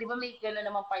 kumbaga, di ba may ganun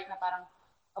naman part na parang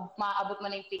maaabot mo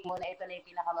na yung peak mo na ito na yung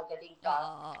pinakamagaling ka.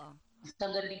 Oo.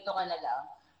 Hanggang dito ka na lang.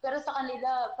 Pero sa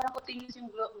kanila, parang continuous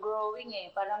yung growing eh.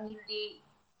 Parang hindi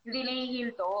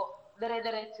nahihinto.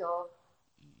 Dire-diretso.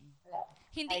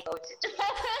 Hindi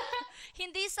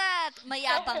hindi sa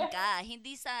mayabang ka,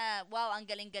 hindi sa wow, ang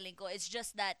galing-galing ko. It's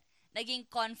just that naging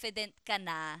confident ka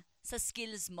na sa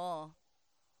skills mo.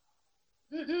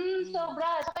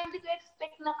 Sobra. Saka hindi ko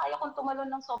expect na kaya kong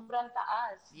tumalon ng sobrang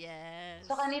taas. Yes.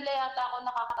 Sa kanila yata ako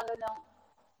nakakatalo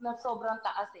ng sobrang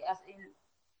taas eh. As in,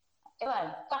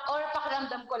 or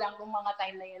pakiramdam ko lang kung mga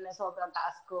time na yun na sobrang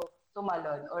taas ko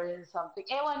tumalon or something.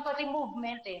 Pati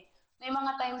movement eh. May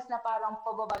mga times na parang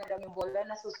pababa na lang yung bola,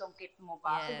 nasusungkit mo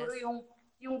pa. Yes. Siguro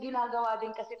yung ginagawa din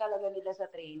kasi talaga nila sa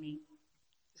training.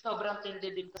 Sobrang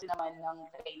tindi din kasi naman ng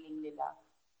training nila.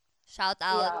 Shout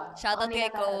out. Yeah. Shout out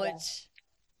kay Coach.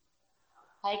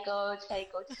 Hi, Coach. Hey,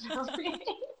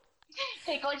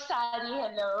 Coach Sunny,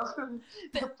 hello.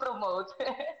 Promote.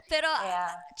 Pero, yeah.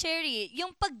 Cherry,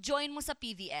 yung pag-join mo sa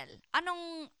PVL,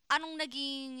 anong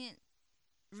naging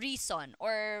reason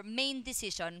or main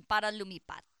decision para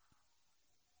lumipat?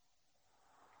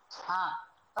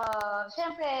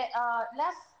 Siyempre,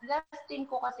 last team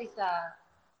ko kasi sa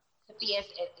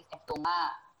PSL is F2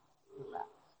 nga. Diba?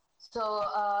 So,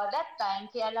 that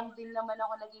time, kaya lang din naman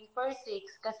ako naging first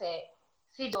six kasi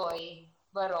si Joy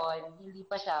Baron, hindi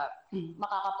pa siya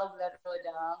makakapaglaro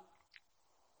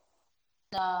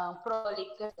ng Pro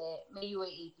League kasi may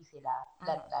UA80 sila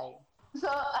that time. So,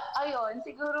 ayun,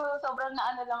 siguro sobrang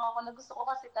naano lang ako na gusto ko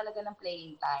kasi talaga ng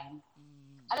playing time.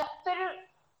 Pero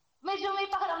medyo may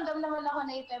pakiramdam naman ako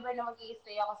na if ever na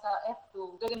mag-i-stay ako sa F2,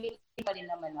 gagamitin pa rin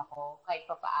naman ako kahit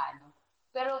pa paano.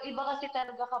 Pero iba kasi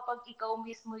talaga kapag ikaw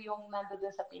mismo yung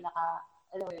nandoon sa pinaka,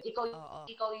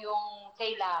 ikaw yung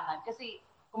kailangan. Kasi,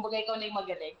 kumbaga ikaw na yung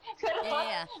magaling. Pero,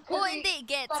 yeah. Hindi.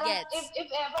 Gets. If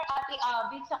ever Ate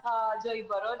Abby tsaka Joy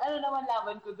Baron, ano naman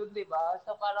laban ko dun, di ba?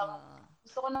 So parang,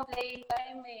 gusto ko ng playing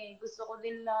time eh. Gusto ko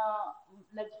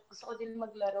din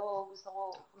maglaro. Gusto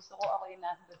ko ako yung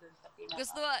nasa dun sa pinaka.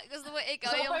 Gusto mo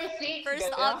ikaw yung first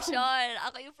gano'n? option.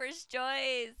 Ako yung first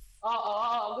choice.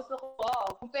 Oo, gusto ko.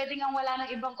 Kung pwede nga wala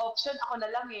ng ibang option, ako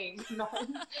na lang eh.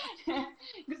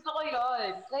 Gusto ko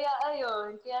yun.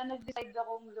 Kaya nag-decide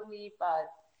akong lumipat.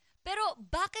 Pero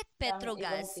bakit Petro,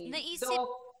 Gazz?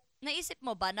 Naisip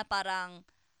mo ba na parang,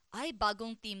 ay,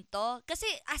 bagong team to? Kasi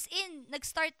as in,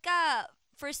 nag-start ka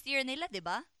first year nila, di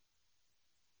ba?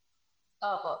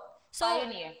 Opo.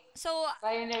 Pioneer. So,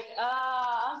 Pioneer.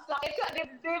 Ang sakit sa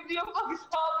dibdib yung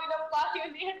pagsabi ng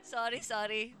Pioneer.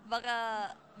 Sorry. Baka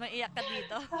maiyak ka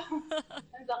dito.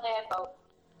 Ang sakit.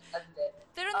 Hindi.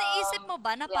 Pero naisip mo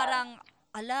ba na Yeah. parang,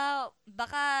 ala,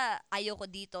 baka ayoko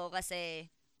dito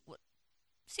kasi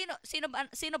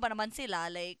sino ba naman sila?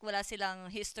 Like, wala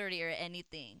silang history or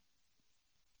anything.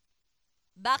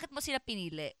 Bakit mo sila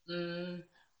pinili?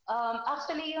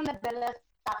 Actually, yung nagdala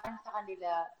sa akin sa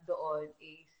kanila doon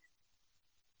is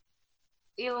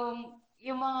yung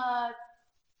mga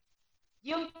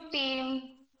yung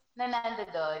team na nando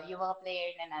doon, yung mga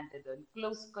player na nando doon,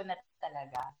 close ko na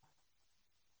talaga.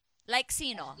 Like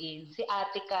sino? Si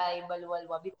Ate Kai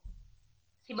Balwalwa.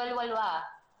 Si Balwalwa.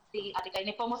 Si Ate Kai.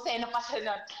 Nepomuceno pa siya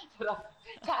nun.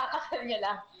 Kakakasal niya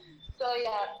lang. So,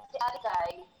 yeah. Si Ate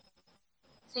Kai.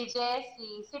 Si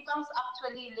Jessie. Si Pangs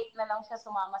actually late na lang siya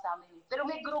sumama sa amin. Pero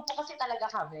may grupo kasi talaga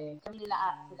kami. Kami sila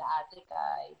Ate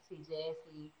Kai. Si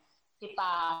Jessie. Si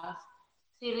Pangs.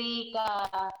 Si Rika.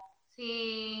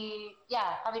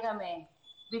 Kami.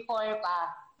 Before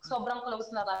pa. Sobrang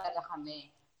close na talaga kami.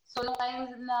 So, nung time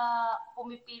na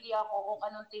pumipili ako kung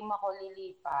anong team ako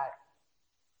lilipat,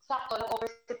 sakto,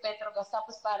 over si Petro Gazz,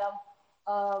 tapos parang,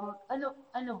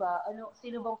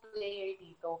 sino bang player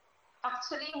dito?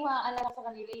 Actually, yung maalala sa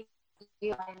kanila,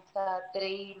 yung sa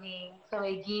training, sa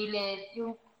may gilid,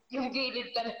 yung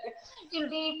gilid talaga.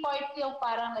 Hindi part yung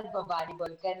parang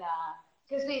nagbabalibol ka na.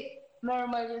 Kasi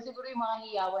normal yun. Siguro yung mga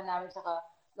hiyawan namin, saka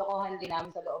lokohan din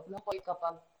namin sa loob ng court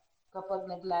kapag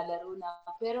naglalaro na.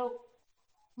 Pero,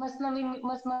 mas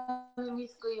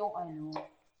mamimiss ko yung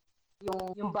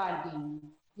yung banding.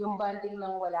 Yung banding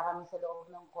nang wala kami sa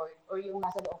loob ng court or yung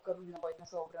nasa loob kami ng court na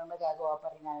sobrang nagagawa pa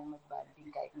rin namin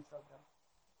mag-banding kahit na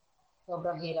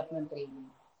sobrang hirap ng training.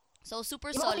 So,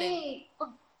 super solid.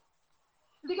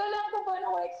 Hindi ko alam kung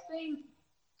paano ko explain.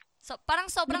 So, parang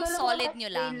sobrang solid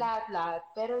nyo lang. Lahat.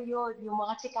 Pero yun, yung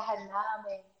mga tsikahan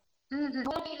namin.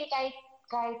 Pili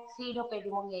kahit sino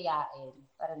pwede mong yayain.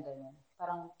 Parang ganyan.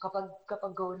 Parang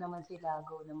kapag go naman sila,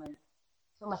 go naman.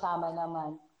 Sumasama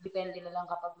naman. Depende na lang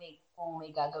kung may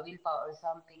gagawin pa or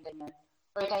something, ganyan.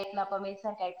 Or kahit na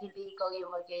paminsan, kahit hindi ikaw yung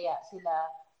mag-yaya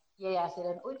sila,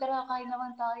 uy, tara, kain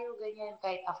naman tayo, ganyan.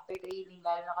 Kahit after training,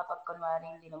 lalo na kapag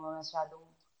kunwari, hindi naman masyadong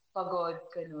pagod,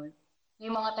 ganun.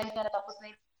 May mga times na natapos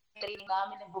na yung training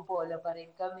namin, nagbobola pa rin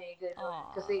kami,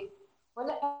 ganun. Kasi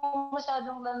wala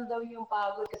masyadong landaw yung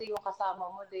pagod kasi yung kasama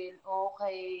mo din,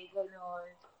 okay,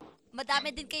 ganun.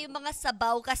 Madami din kayong mga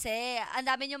sabaw kasi. Ang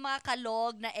dami yung mga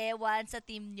kalog na ewan sa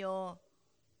team nyo.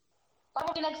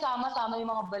 Parang pinagsama-sama yung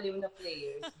mga baliw na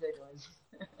players, gano'n.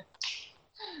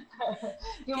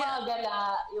 Yung mga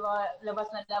gala, yung mga labas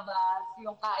na labas,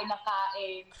 yung kain na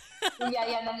kain, yung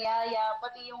yaya ng yaya,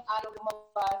 pati yung araw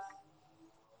lumabas.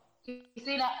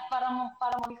 Parang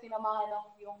sinamahan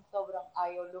ng yung sobrang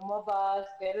ayaw lumabas,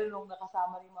 pero nung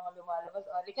nakasama yung mga lumalabas,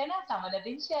 di ka na, sama na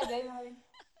din siya, gano'n.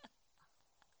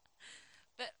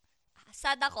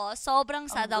 Sobrang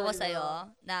sad ako sa'yo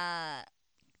na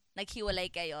naghiwalay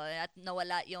kayo at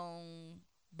nawala yung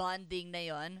bonding na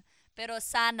yon. Pero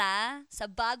sana, sa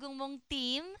bagong mong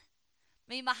team,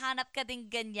 may mahanap ka din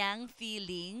ganyang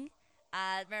feeling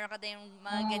at meron ka din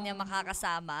mga ganyang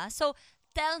makakasama. So,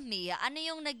 tell me, ano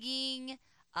yung naging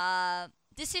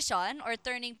decision or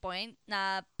turning point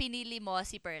na pinili mo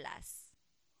si Perlas?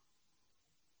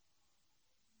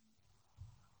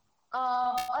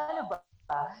 Ano ba?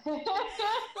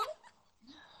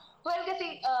 Well,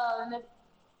 kasi,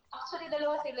 actually,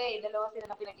 dalawa sila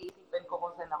na pinag-iisipan ko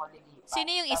kung saan ako lilipat.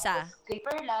 Sino yung isa? Tapos, kay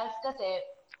Perlas, kasi,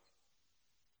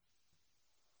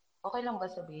 okay lang ba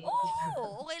sabihin?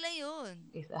 Oo, okay lang yun.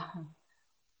 Isa.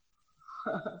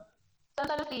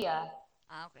 Santa Lucia.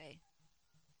 Okay.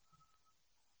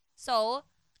 So,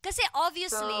 kasi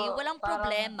obviously, walang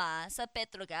problema sa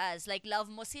Petro Gazz. Like,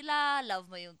 love mo sila, love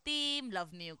mo yung team,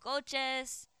 love mo yung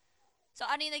coaches. So,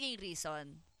 ano yung naging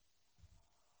reason?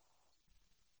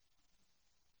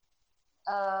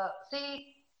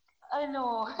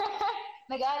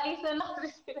 Nag-aalis na lang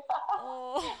sila.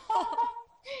 Oh.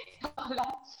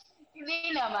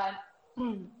 Hindi naman.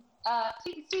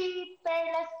 Si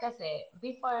Perlas kasi,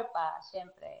 before pa,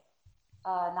 syempre,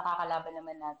 nakakalaban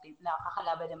naman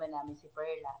namin si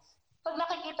Perlas. Pag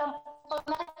nakikita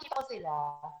ko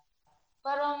sila,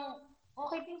 parang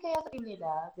okay din kaya sa team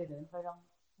nila, ganun. Parang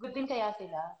good din kaya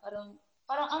sila.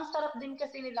 Parang ang sarap din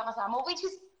kasi nila kasama, which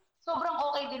is sobrang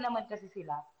okay din naman kasi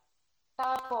sila.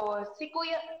 Tapos, si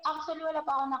Kuya, actually wala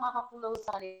pa ako nakaka-close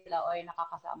sa kanila or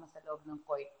nakakasama sa loob ng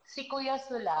court. Si Kuya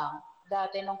Su lang,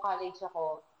 dati nung college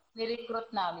ako, nirecruit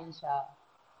namin siya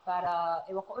para,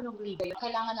 ewan ko anong liga yun.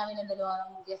 Kailangan namin ng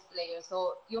dalawang guest player.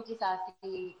 So, yung isa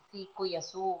si Kuya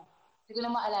Su. Hindi ko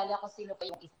na maalala kung sino pa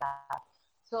yung isa.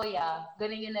 So yeah,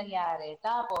 ganun yung nangyari.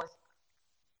 Tapos,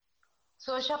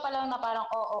 so siya pa lang na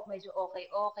parang, medyo okay,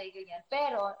 ganyan.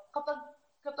 Pero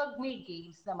kapag may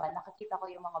games naman, nakikita ko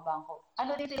yung mga bangko.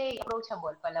 Ano din sila,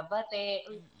 approachable, palabate,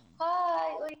 uy, hi,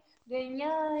 uy,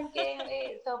 ganyan,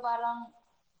 kaya, so parang,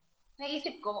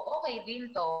 naisip ko, okay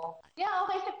din to. Yeah,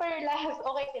 okay si Perlas,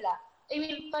 okay sila. I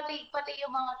mean, pati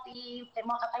yung mga team,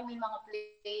 mga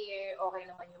player, okay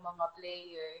naman yung mga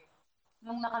player.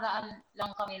 Nung nakaraan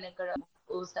lang kami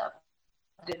nagkausap,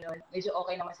 gano'n, medyo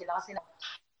okay naman sila kasi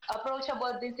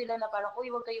approachable din sila na parang, uy,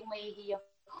 huwag kayong mahihiya.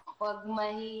 Huwag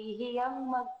mahihiyang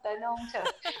magtanong siya.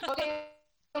 Huwag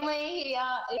kayong mahihiya.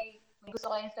 May gusto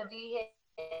kayong sabihin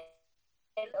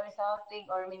or something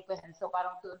or may question. So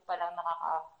parang doon pa lang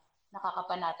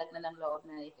nakakapanatag na ng loob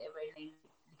na if ever na hindi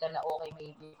ka na okay,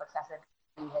 may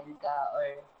pagsasabihan ka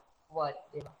or what,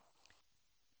 diba?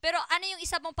 Pero ano yung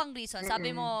isa mong pang reason? Sabi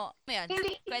mo, yan,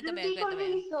 kwento mo Hindi ko yan.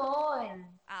 reason.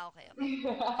 Okay.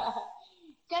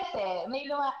 Kasi may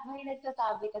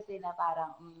nagsasabi kasi na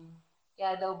parang,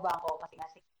 kaya daw ba ako kasi nga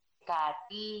si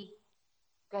Cathy.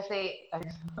 Kasi,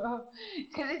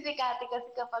 kasi si Cathy kasi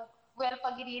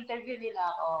pag ini-interview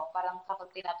nila ako, parang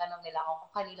kapag tinatanong nila ako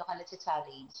kung kanino ka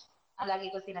na-challenge, ang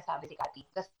lagi ko sinasabi si Cathy.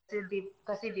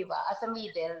 Kasi di ba, as a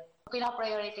middle,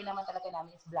 pina-priority naman talaga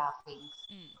namin is blockings.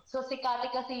 So si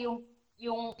Cathy kasi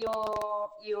yung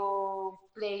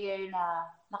player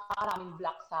na nakakaraming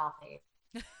block sa akin.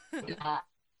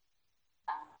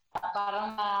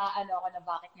 Parang ano ako na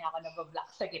bakit niya ako nabablock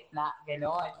sa gitna,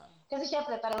 gano'n. Kasi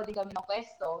syempre, pareho din kami ng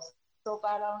pwesto. So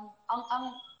parang,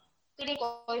 ang piling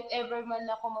ko, if ever man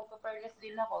ako magpa-perlas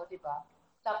din ako, di ba?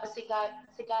 Tapos si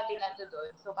Cathy nando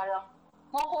doon. So parang,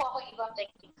 makukuha ko ibang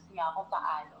techniques niya kung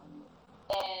paano.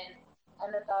 And,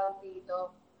 ano tawag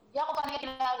dito, hindi ako pa niya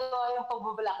ginagawa yung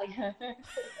pagbablock niya.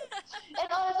 And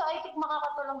also, I think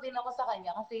makakatulong din ako sa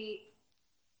kanya kasi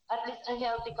at least a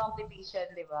healthy competition,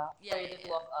 di ba? For the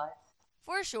two of us.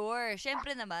 For sure.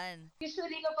 Syempre naman.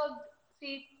 Usually kapag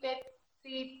si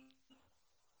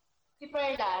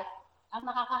Perlas, ang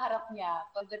nakakaharap niya,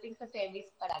 pagdating sa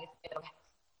semis, palagi si Petro.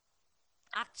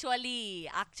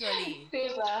 Actually.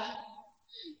 Diba?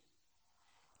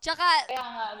 Tsaka, kaya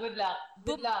nga, good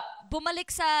luck.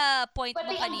 Bumalik sa point mo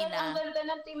kanina. Ang ganda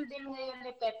ng team din ngayon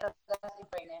ni Petro si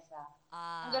Perlas.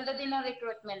 Ang ganda din ng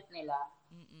recruitment nila.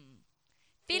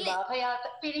 Diba? Kaya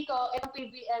feeling ko, itong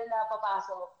PBL na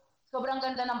papasok, sobrang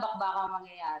ganda ng bakbakang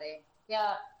mangyayari.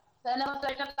 Kaya, sana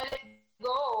mag-start na tayo,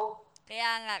 go!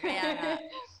 Kaya nga.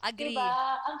 Agree. Diba?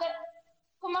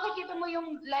 Kung makikita mo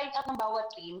yung line-up ng bawat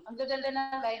team, ang gaganda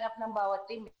ng line-up ng bawat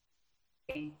team.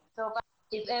 So,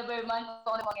 if ever man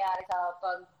kung ano mangyayari sa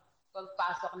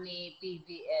pagpasok ni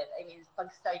PBL, I mean,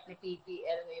 pag-start ni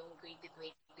PBL ngayong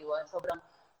 2021, sobrang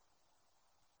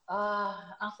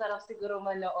ang sarap siguro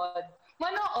manood.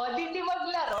 Hindi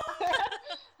maglaro.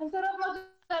 Ang sarap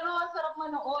maglaro, ang sarap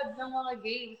manood ng mga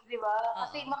games, di ba?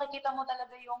 Kasi makikita mo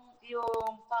talaga yung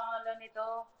pangalan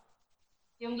nito,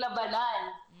 yung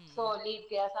labanan. Solid,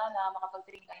 kaya sana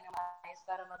makapag-train tayo ng maayos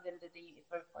para maganda din yung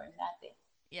i-perform natin.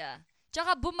 Yeah.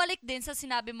 Tsaka bumalik din sa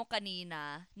sinabi mo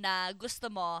kanina na gusto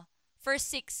mo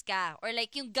first 6 ka or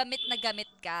like yung gamit na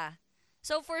gamit ka.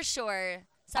 So for sure,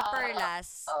 sa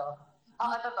Perlas,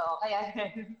 totoo. Kaya,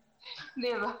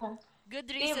 di ba? Good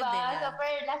reason diba? din yan. Sa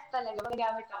Perlas talaga,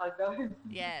 magagamit ako doon.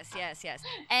 Yes.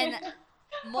 And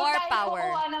more power.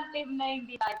 Kung tayo kukuha ng team na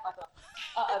hindi tayo pasok.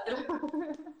 True.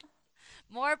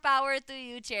 More power to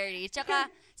you, Cherry.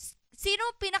 Tsaka, sino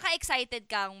pinaka-excited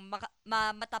kang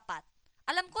matapat?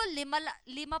 Alam ko,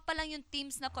 lima pa lang yung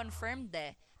teams na confirmed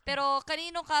eh. Pero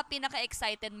kanino ka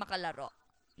pinaka-excited makalaro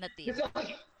na team?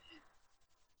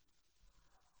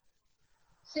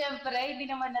 Siyempre,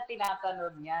 hindi naman na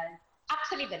tinatanong yan.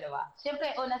 Actually, dalawa.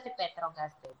 Siyempre, una si Petro,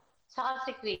 Gazz, saka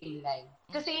si Queen.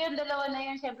 Kasi yung dalawa na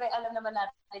yun, siyempre, alam naman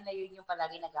natin na yun yung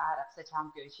palagi nag-aharap sa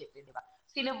championship, di ba?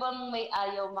 Sino bang may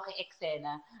ayaw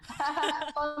maki-eksena?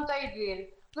 Pang third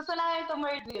wheel. Gusto namin ito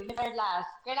third wheel, ni Perlas.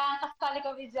 Kailangan kasali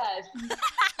kami dyan.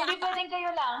 Hindi pwedeng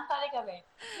kayo lang, kasali kami.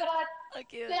 Pero,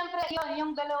 siyempre,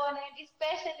 yung dalawa na yun,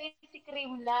 especially si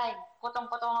Creamline.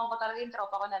 Putong-putongan ko talaga yung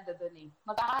tropa ko nandoon eh.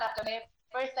 Magkakaharap kami.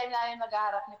 First time namin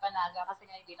maghaharap ni Panaga kasi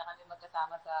nga hindi na kami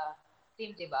magkasama sa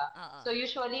team, di ba? So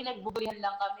usually nagbubulihan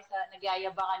lang kami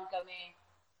nagyayabangan kami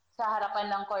sa harapan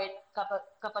ng court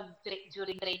kapag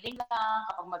during training lang,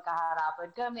 kapag magkaharapan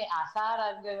kami,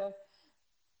 asaran, gano'n.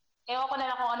 Ewan ko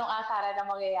na lang kung anong asaran na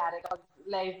mangyayari kapag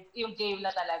live yung game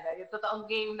na talaga, yung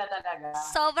totoong game na talaga.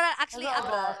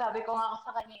 Sabi ko nga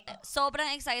sa kanina.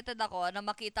 Sobrang excited ako na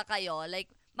makita kayo,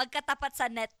 like magkatapat sa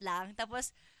net lang,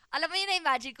 tapos alam mo yun,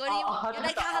 na-imagine ko, yung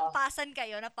nagkakampasan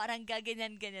kayo na parang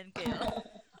gaganyan-ganyan kayo.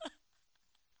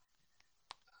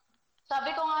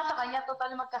 Sabi ko nga sa kanya,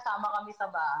 total magkasama kami sa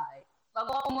bahay.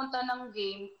 Bago ka pumunta ng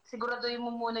game, siguraduhin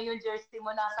mo muna yung jersey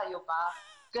mo nasa iyo pa.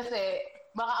 Kasi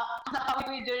baka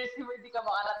nakawin mo yung jersey mo, hindi ka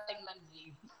makarating ng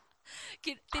game.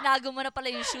 Tinago mo na pala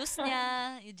yung shoes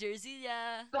niya, yung jersey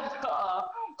niya. Oo.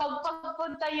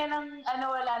 Pagpunta niya ng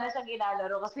wala na siyang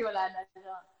ilalaro kasi wala na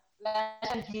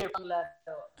siyang gear pang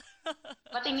laro.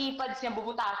 Matinipad siya,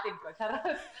 bubutasin ko. Charot.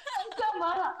 Ang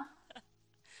sama.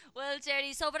 Well,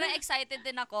 Cherry, sobrang excited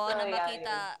din ako na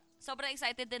makita. Sobrang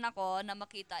excited din ako na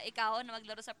makita ikaw na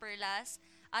maglaro sa Perlas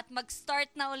at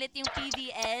mag-start na ulit yung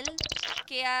PVL.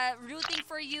 Kaya rooting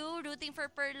for you, rooting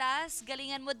for Perlas.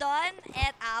 Galingan mo doon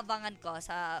at aabangan ko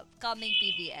sa coming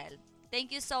PVL.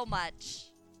 Thank you so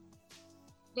much.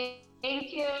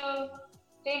 Thank you.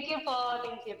 Thank you po.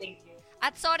 Thank you.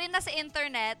 At sorry na sa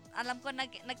internet. Alam ko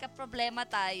nagka-problema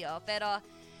tayo, pero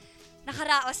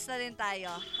nakaraos na din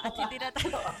tayo. At hindi na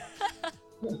tayo.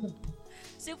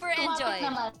 Super enjoy.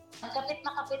 Kapit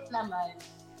naman.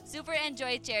 Super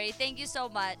enjoy, Cherry. Thank you so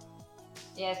much.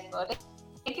 Yes po.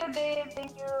 Thank you, Dave.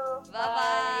 Thank you.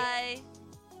 Bye-bye.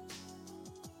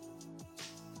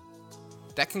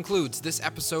 That concludes this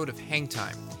episode of Hang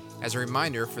Time. As a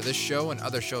reminder, for this show and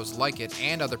other shows like it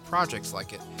and other projects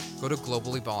like it, go to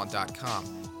globallyballin.com,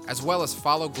 as well as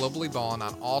follow Globally Ballin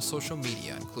on all social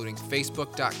media, including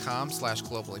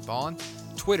facebook.com/globallyballin,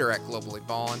 Twitter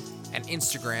 @globallyballin, and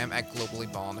Instagram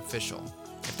 @globallyballin_official.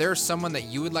 If there is someone that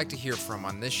you would like to hear from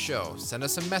on this show, send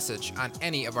us a message on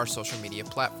any of our social media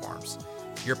platforms.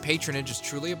 Your patronage is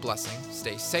truly a blessing.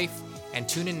 Stay safe and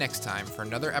tune in next time for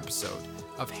another episode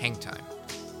of Hang Time.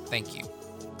 Thank you.